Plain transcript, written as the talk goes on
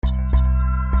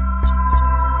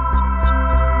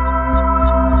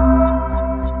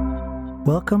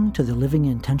Welcome to the Living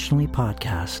Intentionally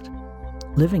podcast.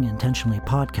 Living Intentionally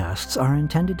podcasts are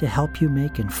intended to help you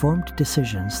make informed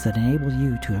decisions that enable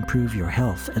you to improve your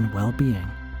health and well-being.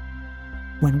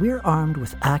 When we're armed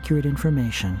with accurate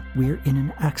information, we're in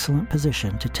an excellent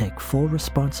position to take full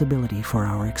responsibility for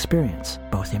our experience,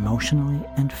 both emotionally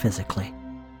and physically.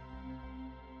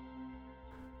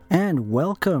 And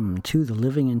welcome to the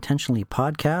Living Intentionally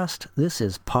podcast. This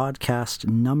is podcast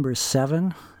number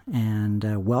 7.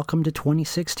 And welcome to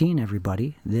 2016,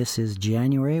 everybody. This is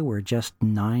January. We're just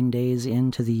 9 days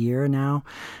into the year now.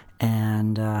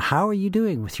 And how are you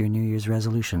doing with your New Year's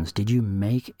resolutions? Did you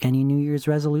make any New Year's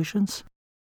resolutions?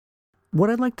 What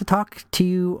I'd like to talk to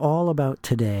you all about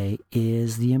today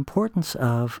is the importance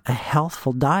of a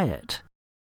healthful diet.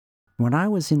 When I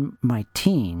was in my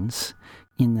teens,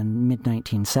 in the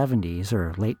mid-1970s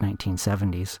or late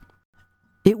 1970s,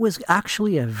 it was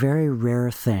actually a very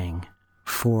rare thing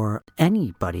for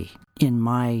anybody in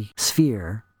my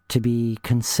sphere to be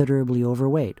considerably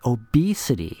overweight.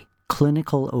 Obesity,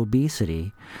 clinical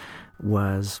obesity,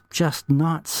 was just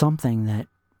not something that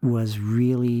was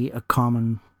really a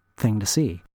common thing to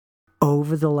see.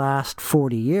 Over the last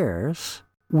 40 years,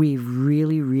 we've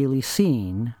really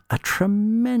seen a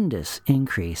tremendous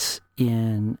increase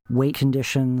in weight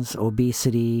conditions,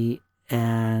 obesity,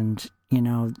 and,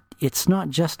 it's not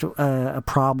just a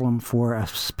problem for a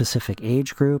specific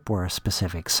age group or a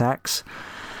specific sex.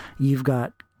 You've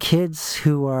got kids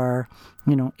who are,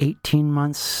 18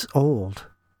 months old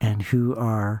and who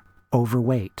are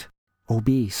overweight,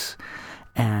 obese,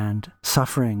 and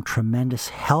suffering tremendous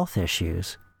health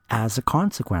issues as a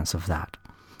consequence of that.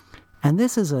 And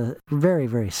this is a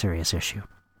very serious issue.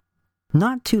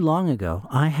 Not too long ago,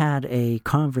 I had a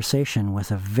conversation with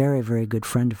a very good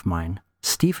friend of mine,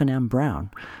 Stephen M.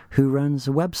 Brown, who runs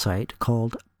a website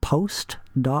called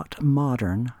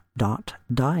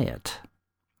post.modern.diet.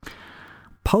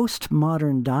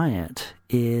 Postmodern Diet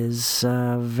is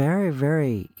a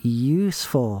very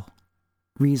useful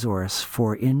resource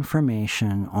for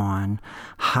information on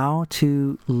how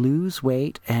to lose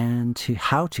weight and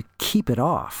how to keep it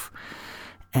off.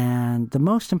 And the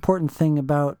most important thing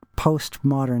about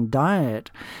postmodern diet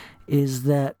is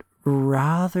that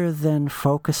rather than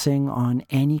focusing on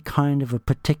any kind of a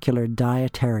particular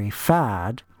dietary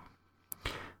fad,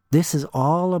 this is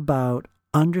all about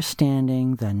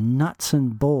understanding the nuts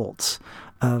and bolts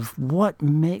of what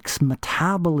makes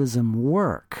metabolism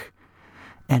work.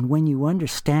 And when you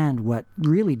understand what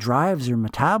really drives your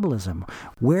metabolism,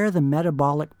 where the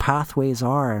metabolic pathways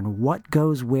are and what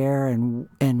goes where and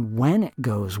when it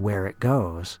goes where it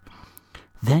goes,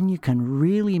 then you can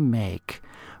really make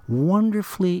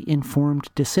wonderfully informed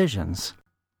decisions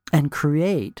and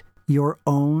create your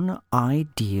own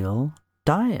ideal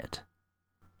diet.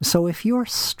 So if you're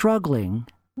struggling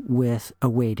with a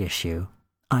weight issue,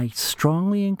 I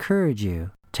strongly encourage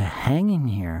you to hang in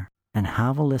here and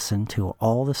have a listen to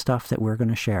all the stuff that we're going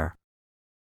to share.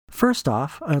 First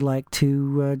off, I'd like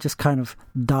to just kind of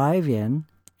dive in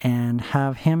and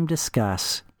have him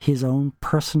discuss his own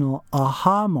personal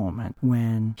aha moment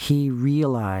when he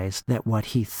realized that what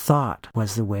he thought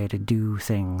was the way to do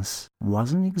things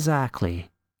wasn't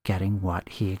exactly getting what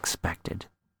he expected.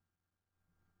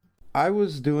 I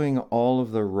was doing all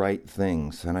of the right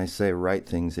things, and I say right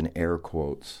things in air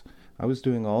quotes. I was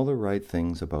doing all the right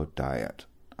things about diet.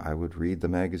 I would read the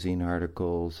magazine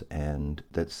articles and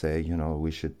that say, we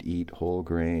should eat whole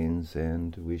grains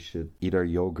and we should eat our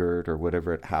yogurt or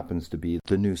whatever it happens to be,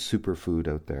 the new superfood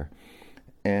out there.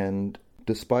 And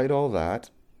despite all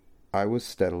that, I was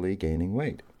steadily gaining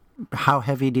weight. How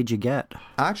heavy did you get?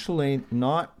 Actually,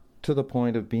 not to the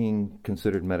point of being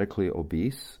considered medically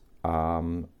obese.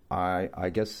 I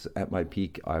guess at my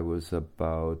peak, I was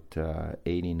about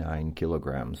 89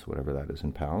 kilograms, whatever that is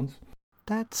in pounds.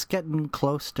 That's getting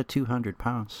close to 200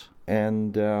 pounds.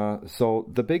 And so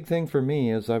the big thing for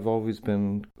me is I've always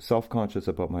been self-conscious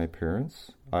about my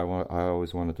appearance. I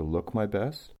always wanted to look my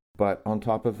best. But on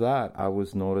top of that, I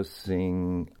was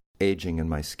noticing aging in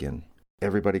my skin.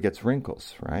 Everybody gets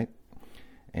wrinkles, right?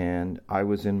 And I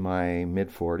was in my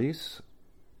mid-40s,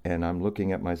 and I'm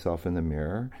looking at myself in the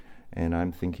mirror, and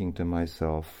I'm thinking to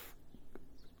myself,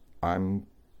 I'm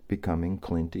becoming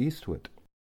Clint Eastwood.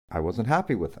 I wasn't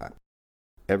happy with that.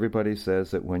 Everybody says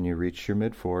that when you reach your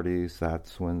mid-40s,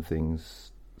 that's when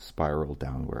things spiral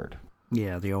downward.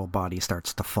 Yeah, the old body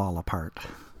starts to fall apart.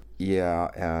 Yeah,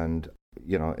 and,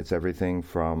 it's everything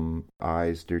from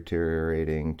eyes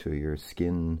deteriorating to your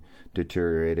skin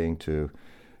deteriorating to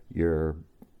your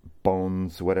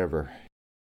bones, whatever.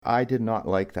 I did not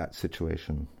like that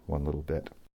situation one little bit.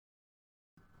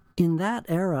 In that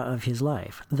era of his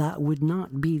life, that would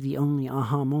not be the only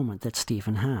aha moment that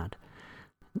Stephen had.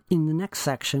 In the next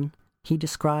section, he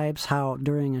describes how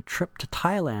during a trip to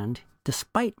Thailand,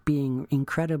 despite being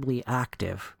incredibly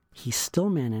active, he still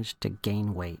managed to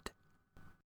gain weight.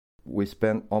 We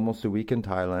spent almost a week in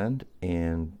Thailand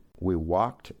and we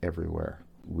walked everywhere.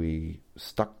 We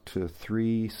stuck to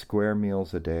 3 square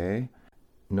meals a day,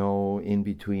 no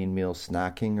in-between meal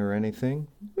snacking or anything.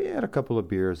 We had a couple of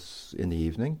beers in the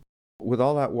evening. With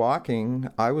all that walking,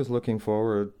 I was looking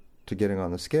forward to getting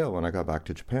on the scale when I got back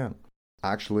to Japan.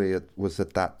 Actually, it was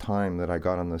at that time that I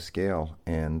got on the scale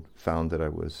and found that I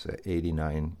was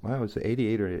 89, well, I was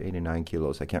 88 or 89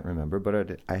 kilos, I can't remember,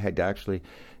 but I had actually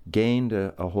gained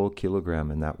a whole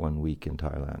kilogram in that 1 week in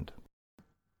Thailand.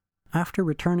 After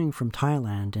returning from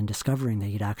Thailand and discovering that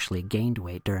he'd actually gained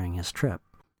weight during his trip,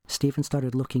 Stephen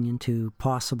started looking into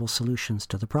possible solutions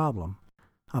to the problem.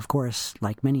 Of course,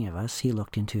 like many of us, he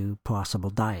looked into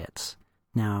possible diets.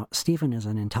 Now, Stephen is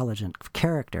an intelligent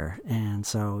character, and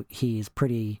so he's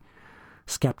pretty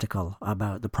skeptical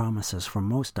about the promises from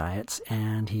most diets,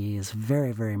 and he is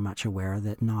very, very much aware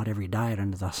that not every diet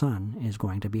under the sun is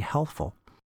going to be healthful.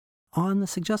 On the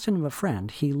suggestion of a friend,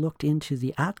 he looked into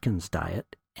the Atkins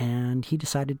diet, and he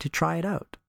decided to try it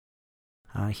out.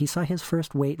 He saw his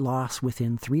first weight loss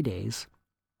within 3 days.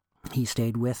 He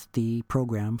stayed with the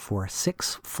program for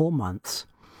 6 full months,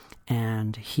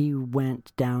 and he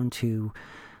went down to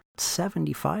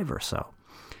 75 or so.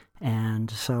 And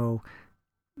so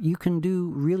you can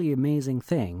do really amazing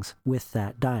things with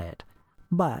that diet,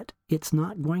 but it's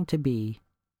not going to be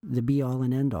the be-all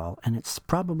and end-all, and it's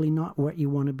probably not what you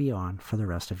want to be on for the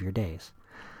rest of your days.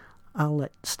 I'll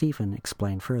let Stephen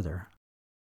explain further.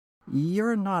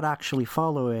 You're not actually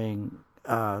following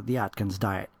the Atkins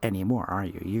diet anymore, are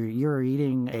you? You're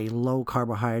eating a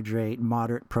low-carbohydrate,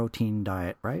 moderate protein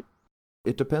diet, right?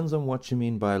 It depends on what you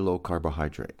mean by low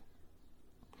carbohydrate.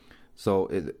 So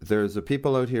there's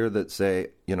people out here that say,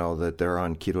 that they're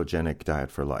on ketogenic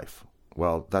diet for life.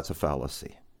 Well, that's a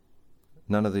fallacy.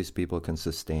 None of these people can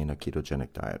sustain a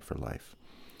ketogenic diet for life.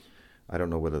 I don't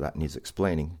know whether that needs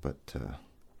explaining, but...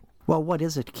 Well, what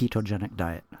is a ketogenic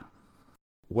diet?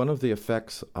 One of the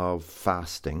effects of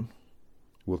fasting,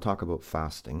 we'll talk about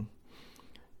fasting,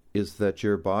 is that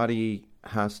your body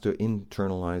has to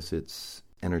internalize its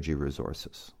energy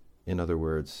resources. In other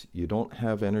words, you don't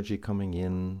have energy coming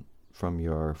in from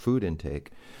your food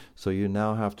intake, so you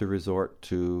now have to resort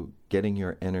to getting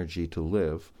your energy to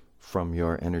live from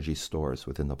your energy stores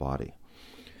within the body.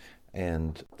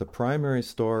 And the primary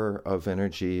store of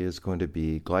energy is going to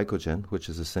be glycogen, which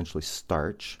is essentially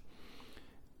starch.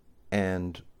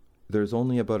 And there's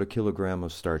only about 1 kilogram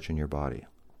of starch in your body.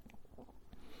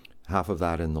 Half of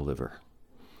that in the liver.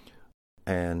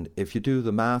 And if you do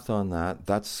the math on that,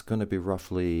 that's going to be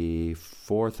roughly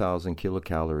 4,000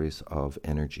 kilocalories of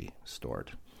energy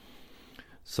stored.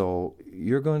 So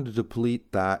you're going to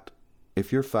deplete that.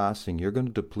 If you're fasting, you're going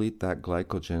to deplete that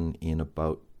glycogen in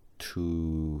about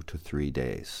 2 to 3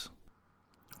 days.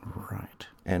 Right.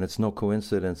 And it's no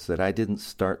coincidence that I didn't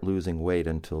start losing weight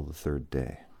until the 3rd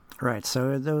day. Right.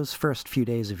 So those first few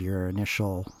days of your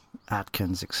initial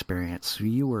Atkins experience,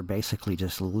 you were basically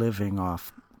just living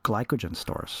off glycogen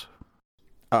stores.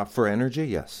 For energy,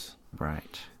 yes.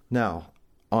 Right. Now,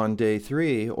 on day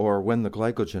 3, or when the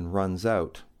glycogen runs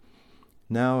out,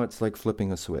 now it's like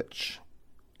flipping a switch.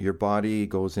 Your body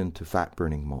goes into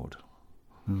fat-burning mode.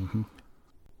 Mm-hmm.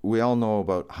 We all know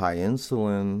about high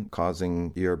insulin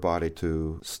causing your body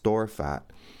to store fat.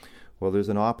 Well, there's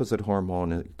an opposite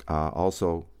hormone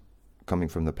also coming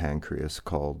from the pancreas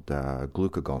called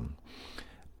glucagon.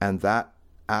 And that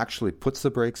actually puts the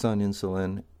brakes on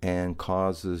insulin and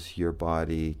causes your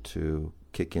body to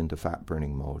kick into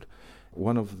fat-burning mode.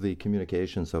 One of the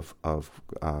communications of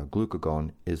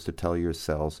glucagon is to tell your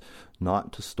cells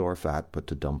not to store fat, but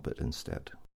to dump it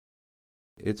instead.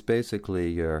 It's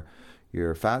basically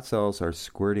your fat cells are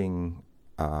squirting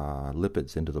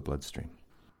lipids into the bloodstream.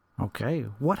 Okay.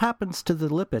 What happens to the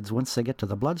lipids once they get to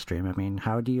the bloodstream? I mean,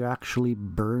 how do you actually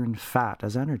burn fat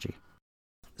as energy?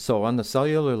 So on the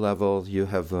cellular level, you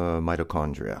have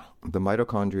mitochondria. The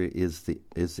mitochondria is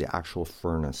the actual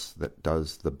furnace that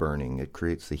does the burning. It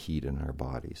creates the heat in our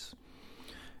bodies.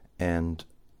 And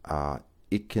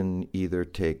it can either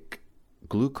take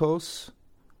glucose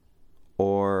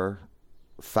or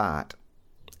fat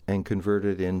and convert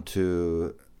it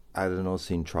into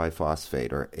adenosine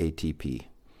triphosphate, or ATP,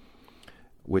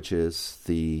 which is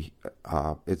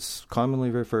it's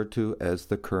commonly referred to as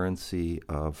the currency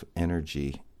of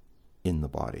energy in the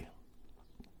body.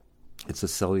 It's a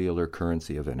cellular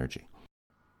currency of energy.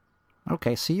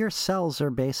 Okay, so your cells are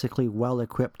basically well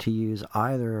equipped to use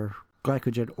either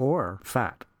glycogen or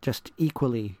fat, just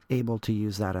equally able to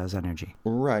use that as energy.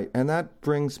 Right, and that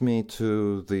brings me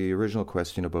to the original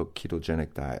question about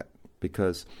ketogenic diet,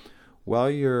 because while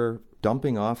you're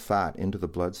dumping off fat into the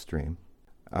bloodstream,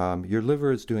 your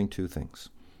liver is doing two things.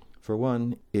 For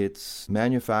one, it's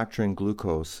manufacturing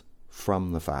glucose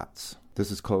from the fats.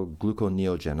 This is called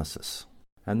gluconeogenesis.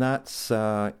 And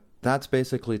that's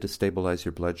basically to stabilize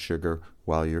your blood sugar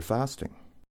while you're fasting.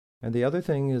 And the other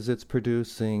thing is it's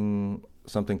producing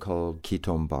something called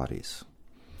ketone bodies.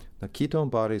 Now,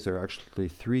 ketone bodies are actually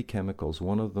three chemicals,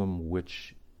 one of them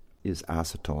which is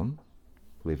acetone,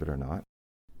 believe it or not.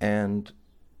 And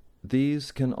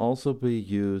these can also be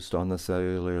used on the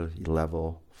cellular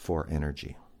level for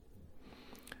energy.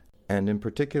 And in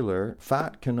particular,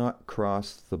 fat cannot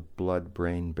cross the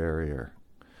blood-brain barrier.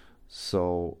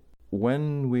 So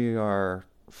when we are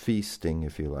feasting,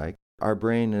 if you like, our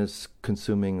brain is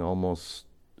consuming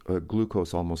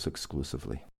glucose almost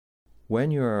exclusively. When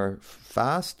you are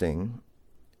fasting,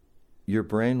 your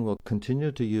brain will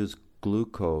continue to use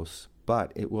glucose,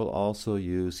 but it will also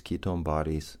use ketone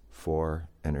bodies for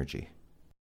energy.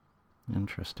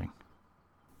 Interesting.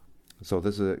 So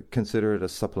this is considered a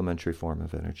supplementary form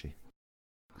of energy.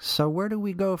 So where do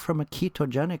we go from a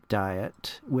ketogenic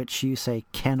diet, which you say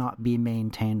cannot be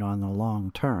maintained on the long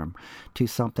term, to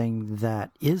something that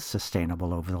is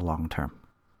sustainable over the long term?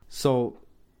 So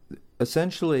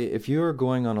essentially, if you're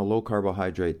going on a low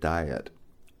carbohydrate diet,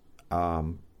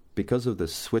 because of the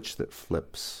switch that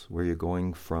flips, where you're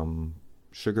going from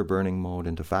sugar burning mode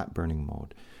into fat burning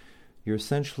mode, you're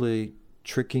essentially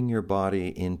tricking your body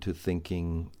into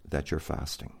thinking that you're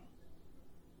fasting.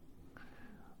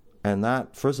 And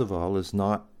that, first of all, is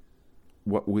not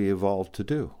what we evolved to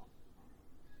do.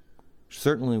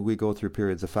 Certainly we go through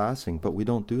periods of fasting, but we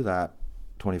don't do that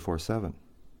 24/7.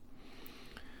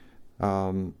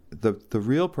 The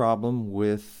real problem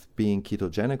with being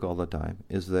ketogenic all the time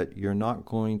is that you're not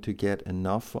going to get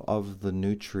enough of the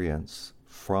nutrients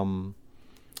from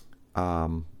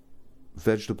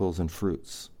vegetables and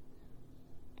fruits,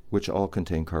 which all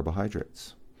contain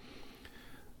carbohydrates.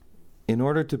 In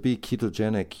order to be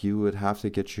ketogenic, you would have to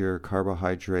get your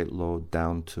carbohydrate load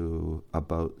down to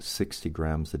about 60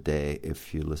 grams a day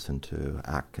if you listen to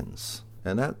Atkins.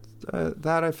 And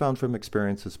that I found from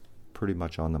experience is pretty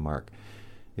much on the mark.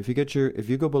 If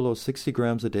you go below 60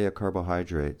 grams a day of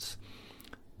carbohydrates,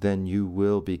 then you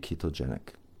will be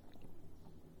ketogenic,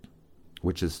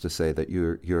 which is to say that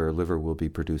your liver will be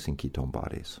producing ketone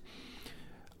bodies.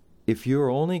 If you're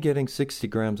only getting 60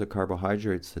 grams of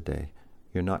carbohydrates a day,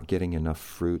 you're not getting enough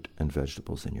fruit and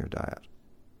vegetables in your diet.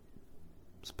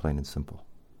 It's plain and simple.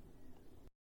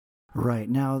 Right.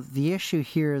 Now, the issue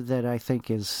here that I think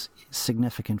is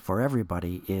significant for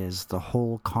everybody is the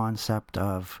whole concept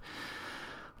of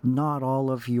not all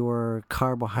of your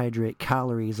carbohydrate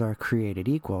calories are created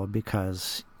equal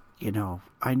because,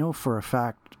 I know for a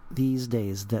fact these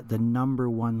days that the number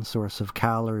one source of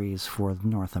calories for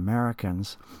North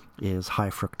Americans is high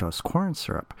fructose corn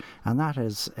syrup, and that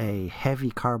is a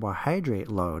heavy carbohydrate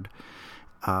load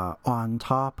on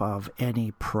top of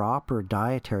any proper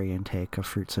dietary intake of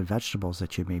fruits and vegetables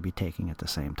that you may be taking at the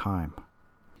same time.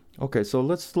 Okay, so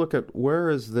let's look at where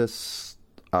is this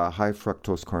high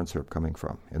fructose corn syrup coming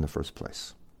from in the first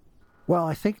place? Well,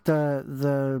 I think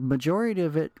the majority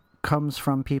of it comes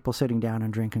from people sitting down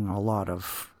and drinking a lot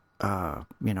of,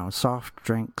 soft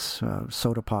drinks,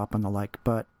 soda pop and the like.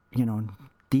 But,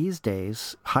 these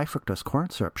days, high fructose corn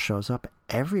syrup shows up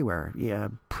everywhere. Yeah,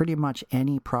 pretty much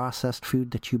any processed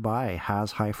food that you buy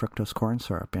has high fructose corn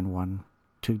syrup in one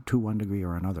degree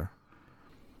or another.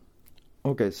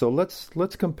 Okay, so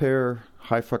let's compare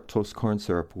high fructose corn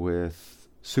syrup with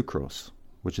sucrose,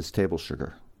 which is table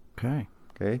sugar. Okay.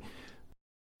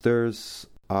 There's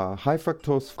high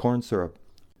fructose corn syrup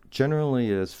generally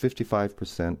is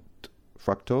 55%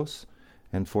 fructose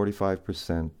and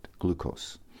 45%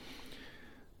 glucose.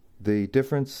 The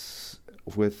difference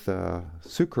with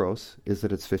sucrose is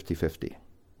that it's 50-50.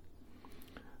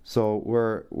 So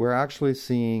we're actually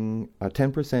seeing a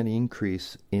 10%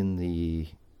 increase in the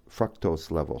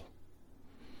fructose level.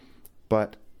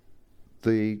 But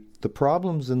the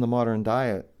problems in the modern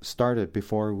diet started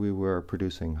before we were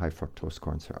producing high fructose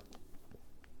corn syrup.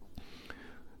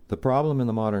 The problem in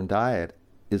the modern diet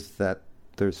is that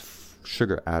there's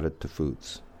sugar added to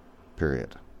foods,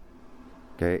 period.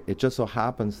 Okay, it just so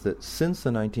happens that since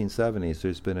the 1970s,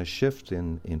 there's been a shift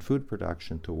in food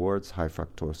production towards high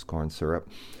fructose corn syrup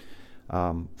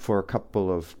for a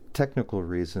couple of technical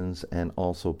reasons, and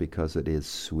also because it is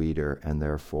sweeter, and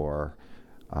therefore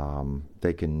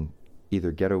they can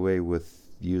either get away with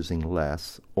using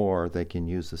less, or they can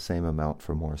use the same amount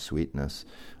for more sweetness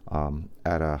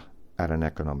at an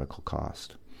economical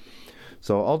cost.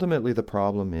 So ultimately, the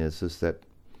problem is that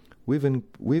we've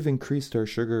increased our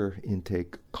sugar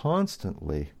intake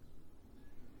constantly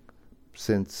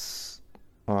since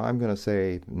I'm going to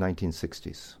say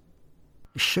 1960s.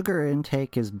 Sugar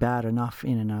intake is bad enough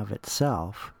in and of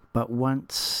itself, but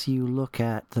once you look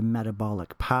at the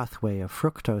metabolic pathway of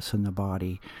fructose in the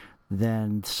body,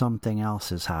 then something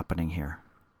else is happening here.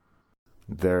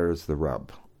 There's the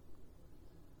rub.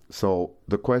 So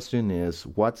the question is,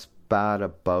 what's bad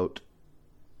about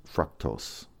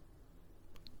fructose?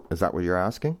 Is that what you're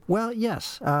asking? Well,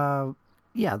 yes.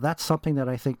 Yeah, that's something that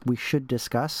I think we should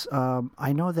discuss.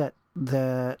 I know that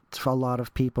a lot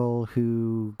of people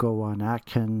who go on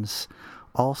Atkins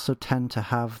also tend to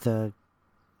have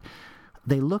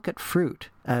they look at fruit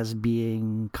as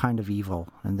being kind of evil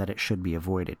and that it should be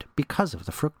avoided because of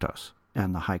the fructose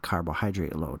and the high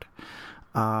carbohydrate load.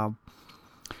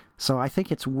 So I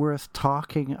think it's worth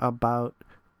talking about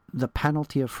the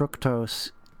penalty of fructose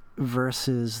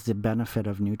versus the benefit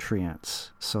of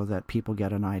nutrients so that people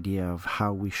get an idea of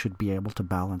how we should be able to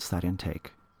balance that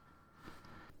intake.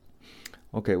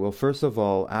 Okay, well, first of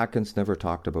all, Atkins never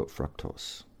talked about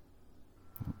fructose.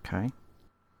 Okay.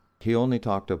 He only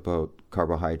talked about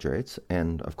carbohydrates,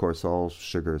 and of course all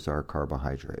sugars are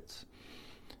carbohydrates,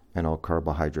 and all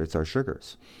carbohydrates are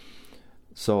sugars.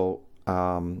 So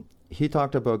he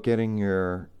talked about getting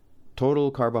your total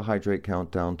carbohydrate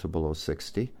count down to below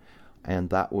 60,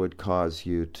 and that would cause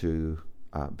you to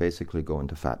basically go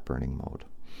into fat burning mode.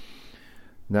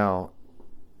 Now,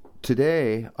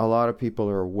 today, a lot of people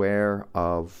are aware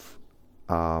of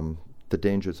the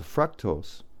dangers of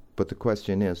fructose, but the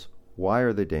question is, why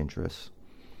are they dangerous?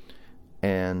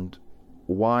 And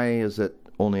why is it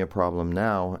only a problem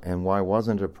now, and why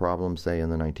wasn't it a problem, say, in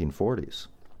the 1940s?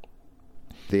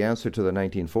 The answer to the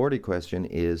 1940 question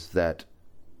is that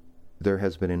there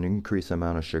has been an increased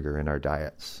amount of sugar in our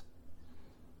diets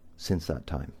since that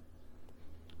time.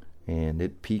 And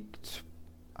it peaked,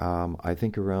 I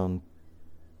think, around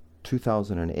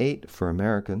 2008 for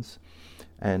Americans,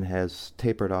 and has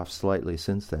tapered off slightly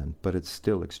since then, but it's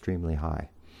still extremely high.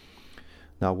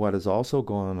 Now, what has also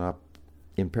gone up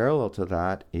in parallel to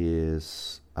that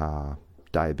is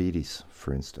diabetes,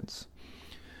 for instance.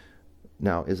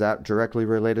 Now, is that directly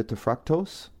related to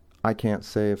fructose? I can't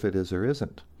say if it is or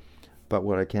isn't. But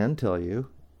what I can tell you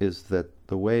is that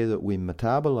the way that we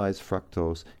metabolize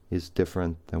fructose is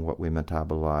different than what we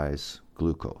metabolize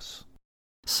glucose.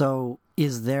 So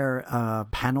is there a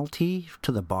penalty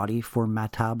to the body for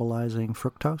metabolizing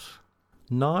fructose?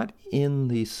 Not in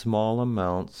the small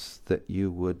amounts that you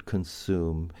would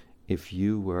consume if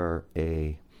you were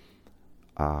a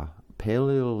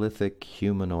Paleolithic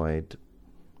humanoid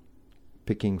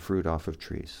picking fruit off of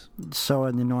trees. So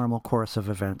in the normal course of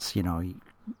events,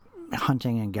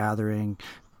 hunting and gathering,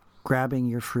 grabbing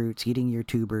your fruits, eating your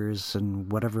tubers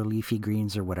and whatever leafy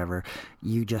greens or whatever,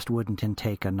 you just wouldn't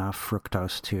intake enough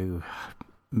fructose to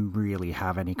really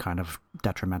have any kind of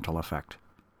detrimental effect.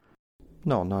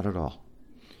 No, not at all.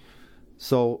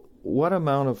 So what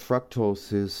amount of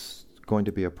fructose is going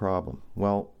to be a problem?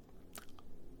 Well,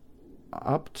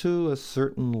 up to a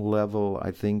certain level, I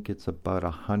think it's about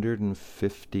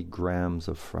 150 grams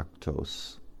of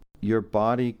fructose. Your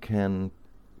body can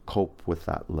cope with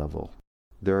that level.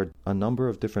 There are a number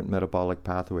of different metabolic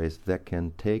pathways that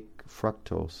can take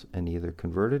fructose and either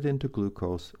convert it into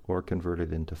glucose or convert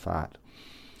it into fat.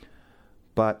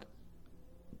 But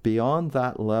beyond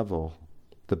that level,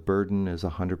 the burden is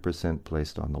 100%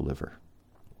 placed on the liver.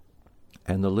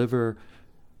 And the liver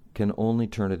can only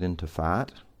turn it into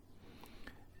fat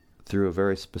through a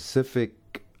very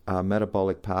specific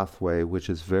metabolic pathway, which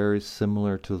is very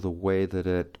similar to the way that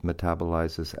it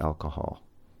metabolizes alcohol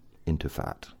into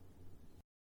fat.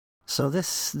 So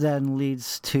this then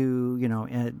leads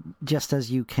to, just as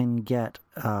you can get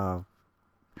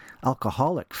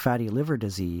alcoholic fatty liver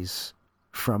disease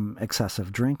from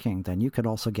excessive drinking, then you could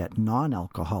also get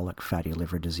non-alcoholic fatty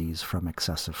liver disease from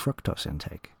excessive fructose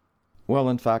intake. Well,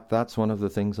 in fact, that's one of the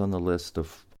things on the list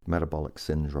of metabolic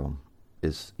syndrome,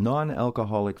 is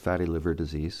non-alcoholic fatty liver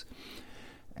disease.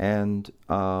 And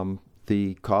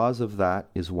the cause of that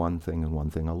is one thing and one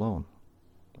thing alone,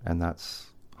 and that's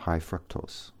high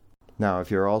fructose. Now,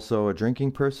 if you're also a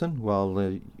drinking person, well,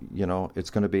 it's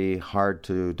going to be hard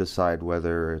to decide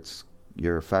whether it's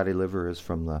your fatty liver is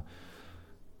from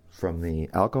the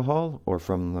alcohol or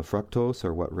from the fructose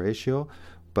or what ratio.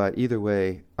 But either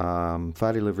way,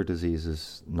 fatty liver disease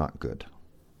is not good.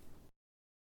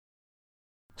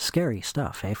 Scary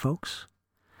stuff, eh, folks?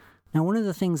 Now, one of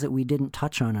the things that we didn't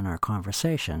touch on in our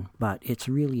conversation, but it's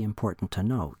really important to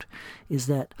note, is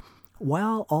that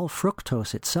while all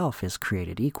fructose itself is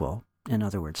created equal, in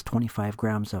other words, 25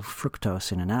 grams of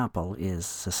fructose in an apple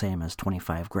is the same as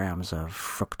 25 grams of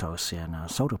fructose in a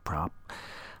soda pop,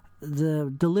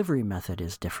 the delivery method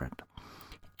is different.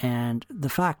 And the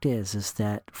fact is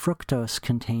that fructose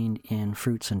contained in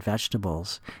fruits and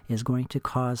vegetables is going to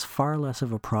cause far less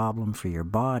of a problem for your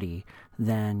body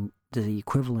than the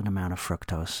equivalent amount of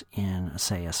fructose in,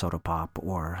 say, a soda pop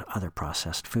or other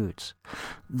processed foods.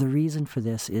 The reason for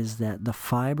this is that the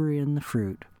fiber in the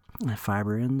fruit, the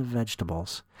fiber in the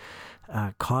vegetables,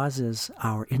 causes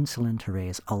our insulin to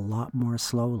raise a lot more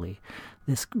slowly.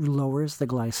 This lowers the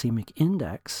glycemic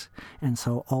index, and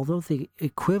so although the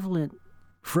equivalent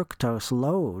fructose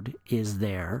load is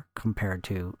there compared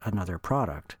to another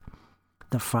product,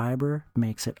 the fiber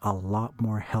makes it a lot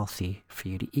more healthy for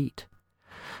you to eat.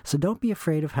 So don't be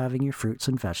afraid of having your fruits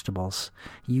and vegetables.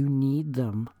 You need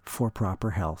them for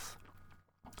proper health.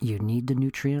 You need the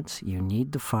nutrients, you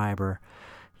need the fiber,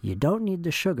 you don't need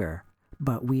the sugar,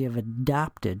 but we have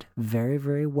adapted very,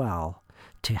 very well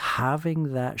to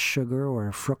having that sugar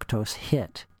or fructose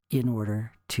hit in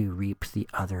order to reap the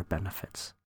other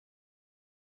benefits.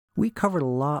 We covered a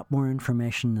lot more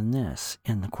information than this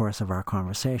in the course of our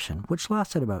conversation, which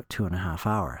lasted about 2.5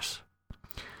 hours.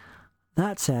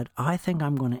 That said, I think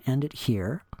I'm going to end it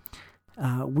here.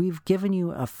 We've given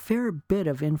you a fair bit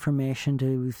of information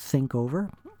to think over,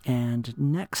 and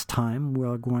next time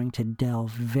we're going to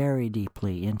delve very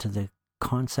deeply into the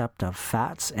concept of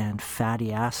fats and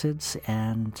fatty acids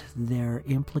and their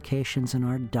implications in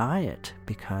our diet,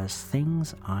 because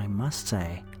things, I must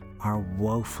say, are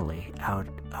woefully out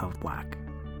of whack.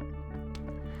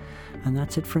 And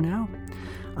that's it for now.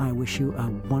 I wish you a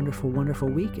wonderful, wonderful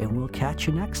week, and we'll catch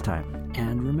you next time.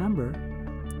 And remember,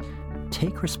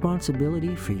 take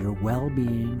responsibility for your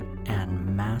well-being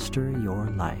and master your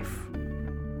life.